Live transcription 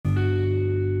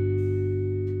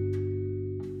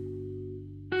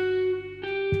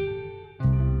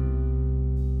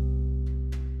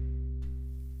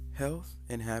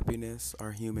and happiness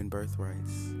are human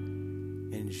birthrights,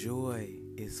 and joy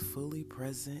is fully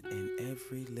present in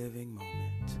every living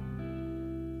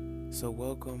moment. So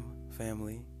welcome,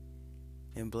 family,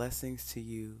 and blessings to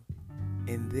you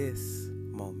in this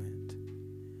moment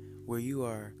where you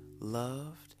are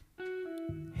loved,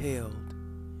 hailed,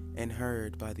 and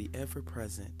heard by the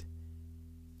ever-present,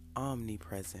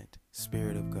 omnipresent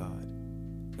Spirit of God.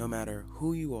 No matter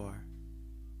who you are,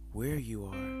 where you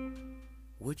are,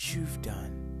 what you've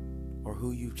done, or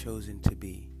who you've chosen to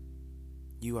be,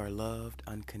 you are loved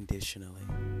unconditionally.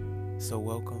 So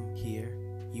welcome here.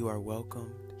 You are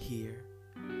welcomed here.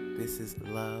 This is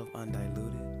Love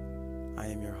Undiluted. I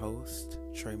am your host,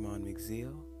 Tremon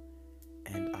McZeal,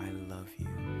 and I love you.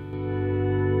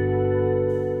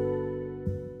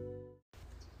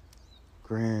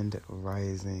 Grand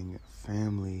Rising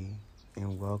family,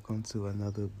 and welcome to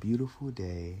another beautiful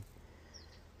day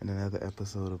and another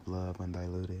episode of Love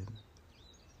Undiluted.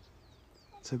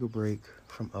 Took a break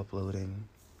from uploading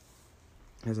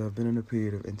as I've been in a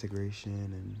period of integration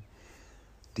and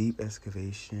deep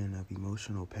excavation of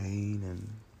emotional pain, and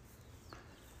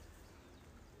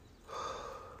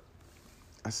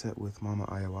I sat with Mama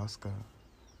Ayahuasca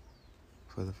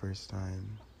for the first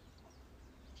time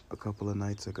a couple of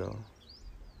nights ago,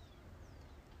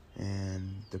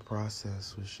 and the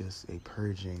process was just a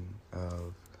purging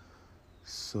of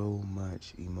so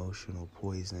much emotional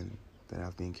poison that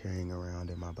I've been carrying around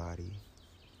in my body.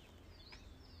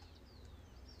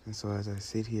 And so as I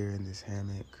sit here in this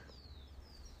hammock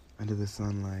under the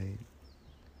sunlight,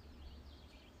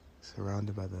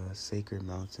 surrounded by the sacred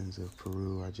mountains of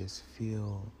Peru, I just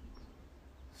feel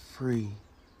free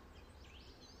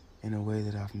in a way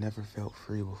that I've never felt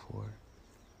free before.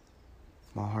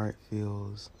 My heart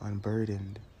feels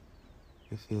unburdened.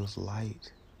 It feels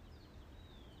light.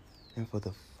 And for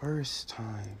the first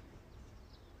time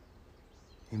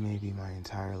in maybe my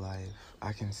entire life,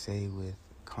 I can say with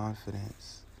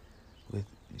confidence, with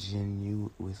genuine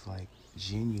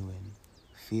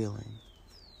feeling,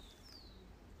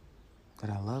 that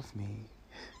I love me,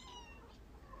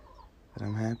 that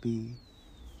I'm happy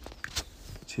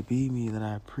to be me, that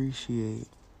I appreciate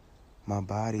my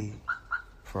body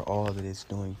for all that it's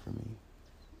doing for me.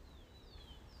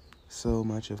 So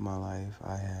much of my life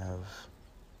I have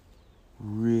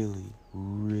really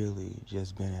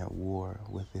just been at war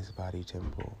with this body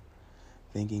temple,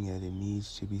 thinking that it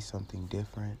needs to be something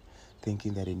different,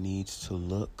 thinking that it needs to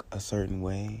look a certain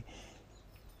way,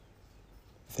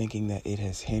 thinking that it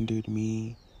has hindered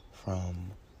me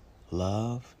from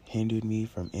love, hindered me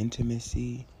from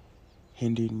intimacy,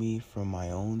 hindered me from my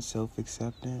own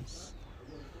self-acceptance.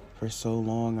 For so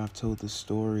long, I've told the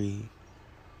story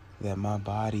that my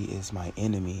body is my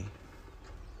enemy.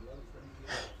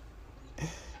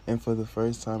 And for the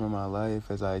first time in my life,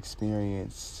 as I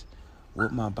experienced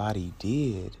what my body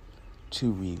did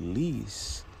to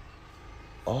release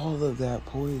all of that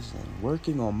poison,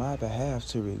 working on my behalf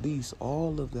to release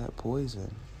all of that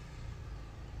poison,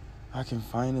 I can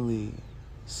finally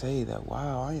say that,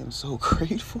 wow, I am so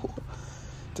grateful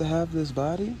to have this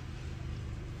body.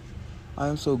 I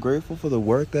am so grateful for the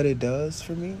work that it does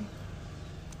for me.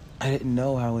 I didn't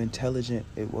know how intelligent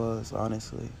it was,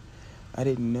 honestly. I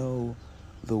didn't know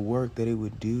the work that it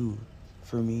would do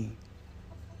for me.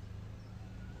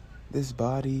 This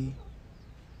body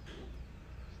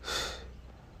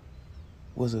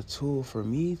was a tool for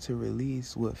me to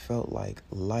release what felt like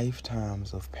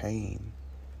lifetimes of pain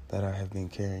that I have been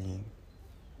carrying.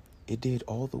 It did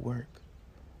all the work.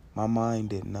 My mind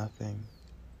did nothing.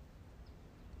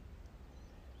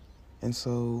 And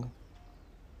so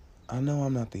I know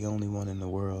I'm not the only one in the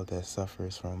world that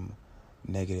suffers from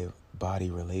negative body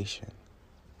relation.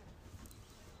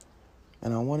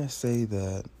 And I want to say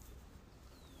that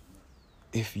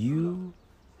if you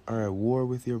are at war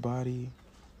with your body,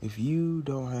 if you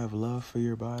don't have love for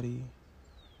your body,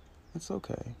 it's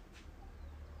okay.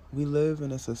 We live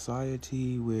in a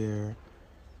society where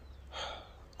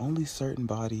only certain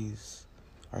bodies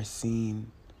are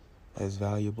seen as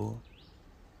valuable.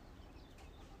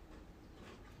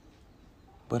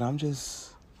 But I'm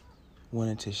just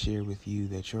wanting to share with you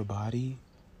that your body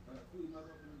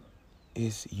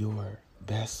is your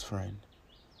best friend.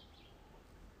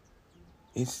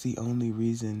 It's the only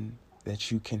reason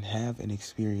that you can have an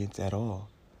experience at all.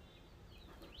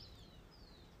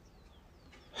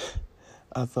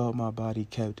 I thought my body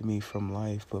kept me from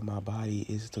life, but my body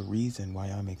is the reason why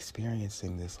I'm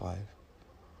experiencing this life.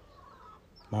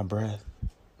 My breath,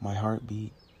 my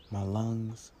heartbeat, my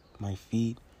lungs, my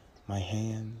feet, my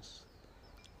hands,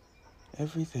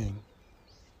 everything.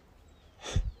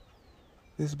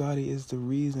 This body is the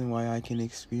reason why I can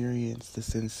experience the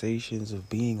sensations of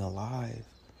being alive,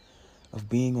 of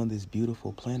being on this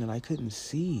beautiful planet. I couldn't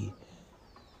see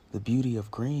the beauty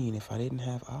of green if I didn't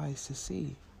have eyes to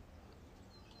see.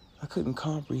 I couldn't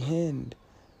comprehend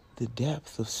the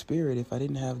depth of spirit if I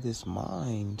didn't have this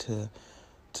mind to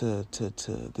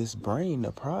this brain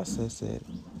to process it.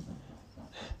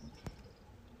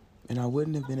 And I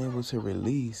wouldn't have been able to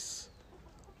release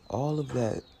all of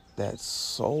that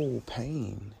soul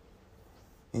pain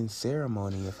in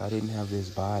ceremony if I didn't have this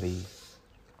body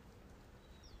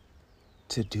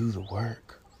to do the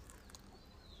work.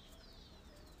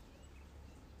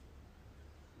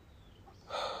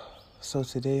 So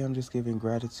today I'm just giving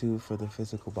gratitude for the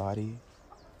physical body,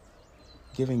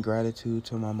 giving gratitude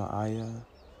to Mama Aya,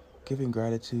 giving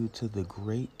gratitude to the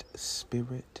great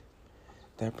spirit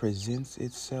that presents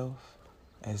itself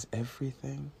as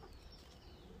everything,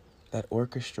 that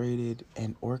orchestrated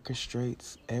and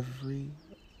orchestrates every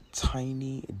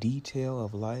tiny detail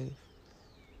of life.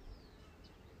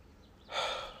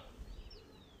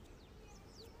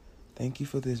 Thank you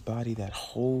for this body that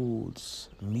holds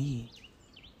me,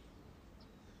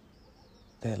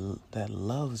 that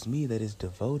loves me, that is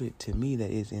devoted to me, that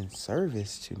is in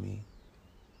service to me.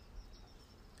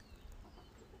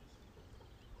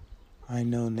 I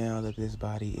know now that this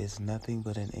body is nothing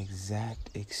but an exact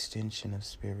extension of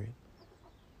spirit.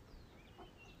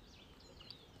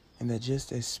 And that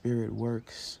just as spirit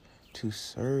works to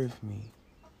serve me,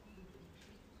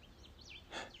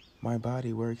 my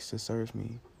body works to serve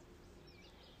me.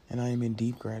 And I am in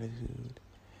deep gratitude.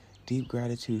 Deep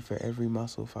gratitude for every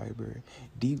muscle fiber.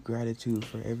 Deep gratitude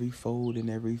for every fold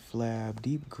and every flab.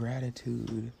 Deep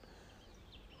gratitude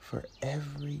for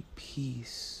every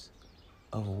piece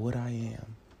of what I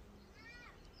am.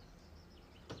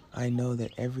 I know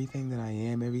that everything that I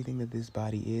am, everything that this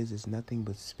body is nothing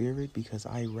but spirit, because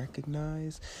I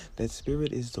recognize that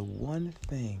spirit is the one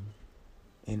thing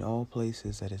in all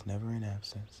places that is never in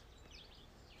absence.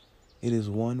 It is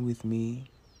one with me.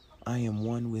 I am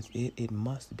one with it. It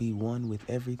must be one with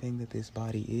everything that this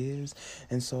body is.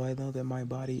 And so I know that my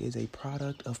body is a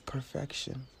product of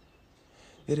perfection.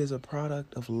 It is a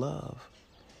product of love,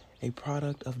 a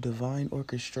product of divine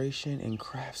orchestration and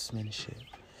craftsmanship.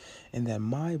 And that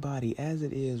my body, as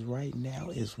it is right now,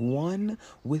 is one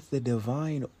with the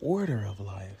divine order of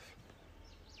life.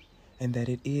 And that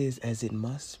it is as it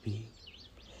must be.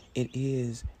 It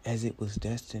is as it was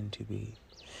destined to be.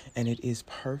 And it is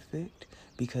perfect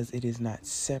because it is not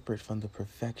separate from the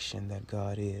perfection that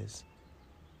God is.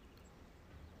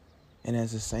 And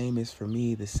as the same is for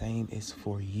me, the same is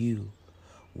for you.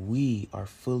 We are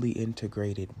fully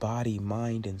integrated, body,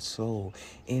 mind, and soul,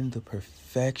 in the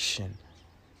perfection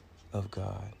of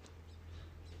God.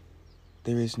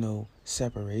 There is no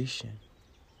separation.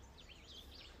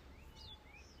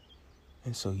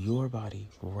 And so your body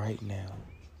right now,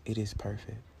 it is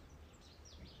perfect.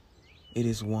 It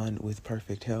is one with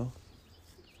perfect health.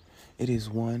 It is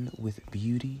one with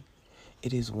beauty.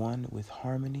 It is one with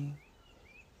harmony.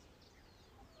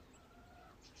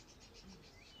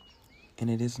 And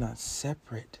it is not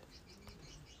separate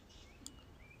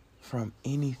from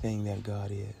anything that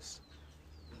God is.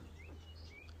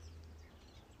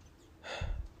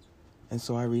 And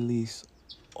so I release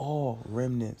all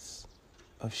remnants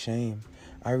of shame.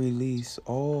 I release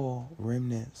all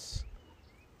remnants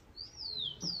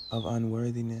of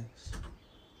unworthiness,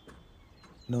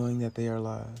 knowing that they are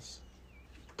lies.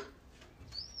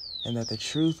 And that the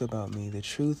truth about me, the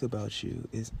truth about you,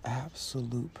 is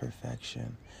absolute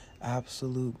perfection,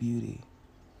 absolute beauty.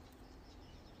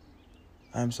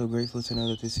 I am so grateful to know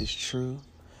that this is true.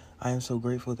 I am so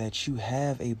grateful that you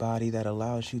have a body that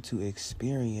allows you to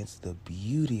experience the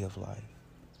beauty of life,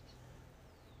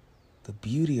 the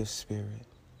beauty of spirit,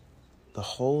 the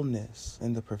wholeness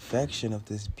and the perfection of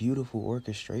this beautiful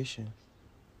orchestration.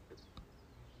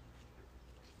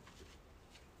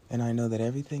 And I know that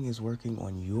everything is working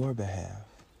on your behalf,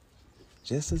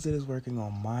 just as it is working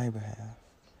on my behalf,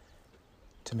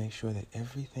 to make sure that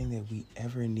everything that we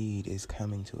ever need is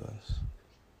coming to us.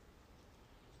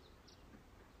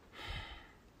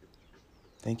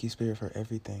 Thank you, Spirit, for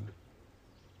everything.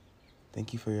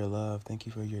 Thank you for your love. Thank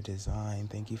you for your design.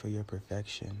 Thank you for your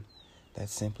perfection that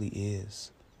simply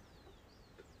is.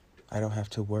 I don't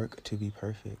have to work to be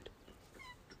perfect.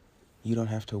 You don't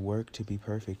have to work to be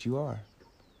perfect. You are.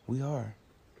 We are.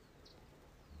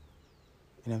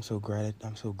 And I'm so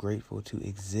grateful to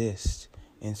exist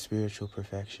in spiritual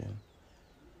perfection.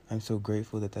 I'm so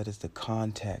grateful that that is the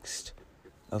context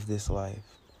of this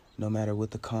life, no matter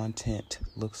what the content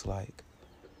looks like.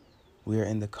 We are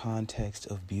in the context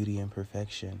of beauty and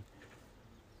perfection.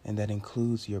 and that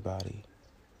includes your body.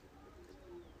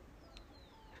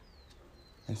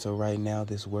 And so right now,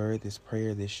 this word, this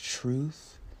prayer, this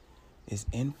truth is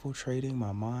infiltrating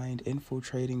my mind,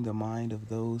 infiltrating the mind of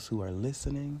those who are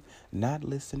listening, not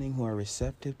listening, who are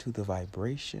receptive to the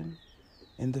vibration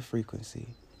and the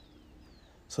frequency,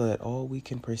 so that all we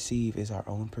can perceive is our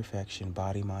own perfection,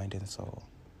 body, mind, and soul.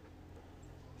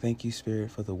 Thank you,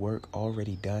 Spirit, for the work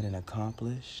already done and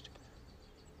accomplished.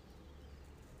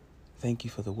 Thank you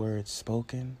for the words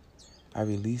spoken. I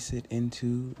release it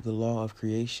into the law of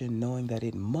creation, knowing that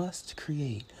it must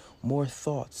create more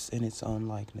thoughts in its own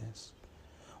likeness,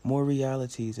 more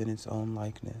realities in its own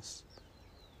likeness,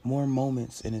 more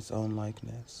moments in its own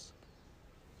likeness.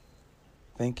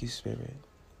 Thank you, Spirit.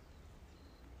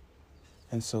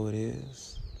 And so it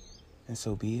is, and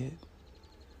so be it,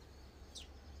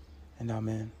 and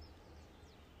amen.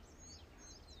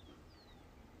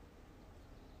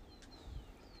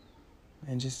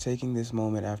 And just taking this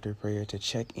moment after prayer to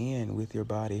check in with your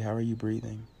body. How are you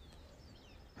breathing?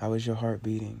 How is your heart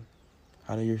beating?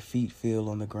 How do your feet feel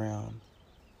on the ground?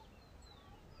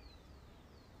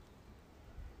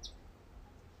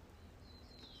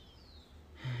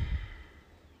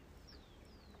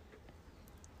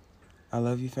 I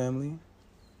love you, family.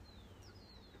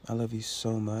 I love you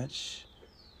so much.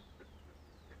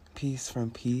 Peace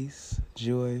from peace,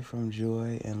 joy from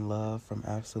joy, and love from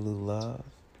absolute love.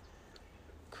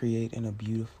 Create in a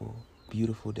beautiful,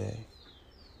 beautiful day.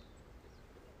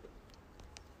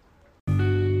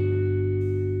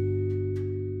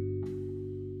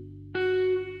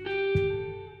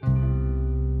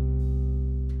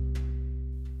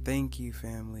 Thank you,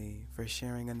 family, for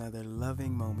sharing another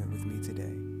loving moment with me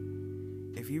today.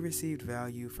 If you received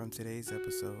value from today's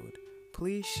episode,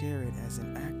 please share it as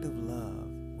an act of love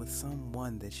with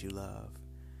someone that you love.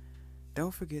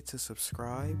 Don't forget to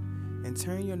subscribe and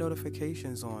turn your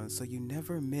notifications on so you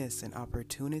never miss an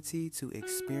opportunity to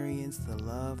experience the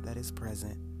love that is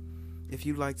present. If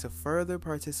you'd like to further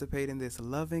participate in this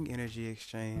loving energy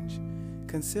exchange,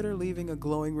 consider leaving a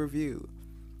glowing review.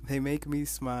 They make me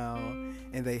smile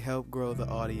and they help grow the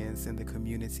audience and the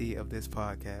community of this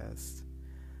podcast.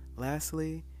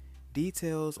 Lastly,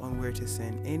 details on where to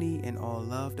send any and all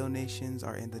love donations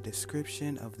are in the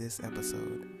description of this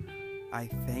episode. I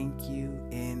thank you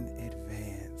in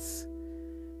advance.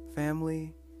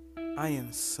 Family, I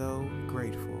am so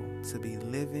grateful to be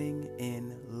living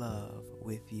in love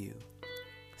with you.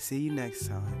 See you next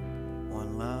time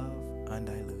on Love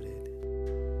Undiluted.